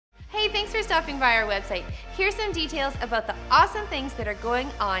thanks for stopping by our website. Here's some details about the awesome things that are going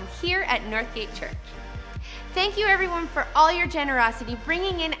on here at Northgate Church. Thank you everyone for all your generosity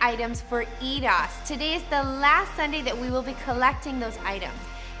bringing in items for EDOS. Today is the last Sunday that we will be collecting those items.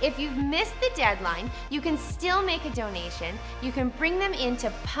 If you've missed the deadline, you can still make a donation. You can bring them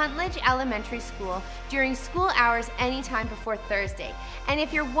into Puntledge Elementary School during school hours anytime before Thursday. And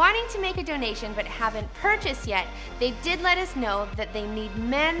if you're wanting to make a donation but haven't purchased yet, they did let us know that they need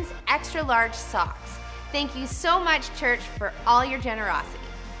men's extra large socks. Thank you so much, church, for all your generosity.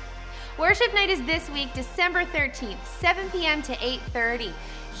 Worship night is this week, December 13th, 7 p.m. to 8:30,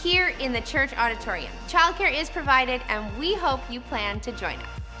 here in the church auditorium. Childcare is provided, and we hope you plan to join us.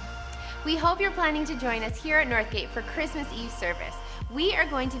 We hope you're planning to join us here at Northgate for Christmas Eve service. We are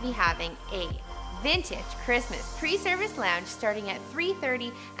going to be having a vintage Christmas pre-service lounge starting at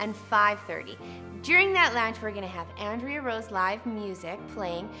 3:30 and 5:30. During that lounge, we're going to have Andrea Rose live music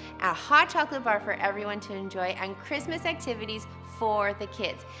playing, a hot chocolate bar for everyone to enjoy, and Christmas activities for the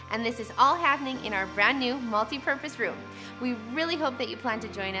kids. And this is all happening in our brand new multi-purpose room. We really hope that you plan to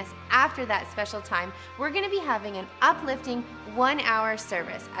join us after that special time. We're going to be having an uplifting 1-hour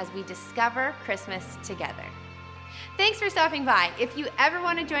service as we discover Christmas together. Thanks for stopping by. If you ever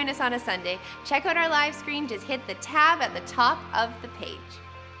want to join us on a Sunday, check out our live stream. Just hit the tab at the top of the page.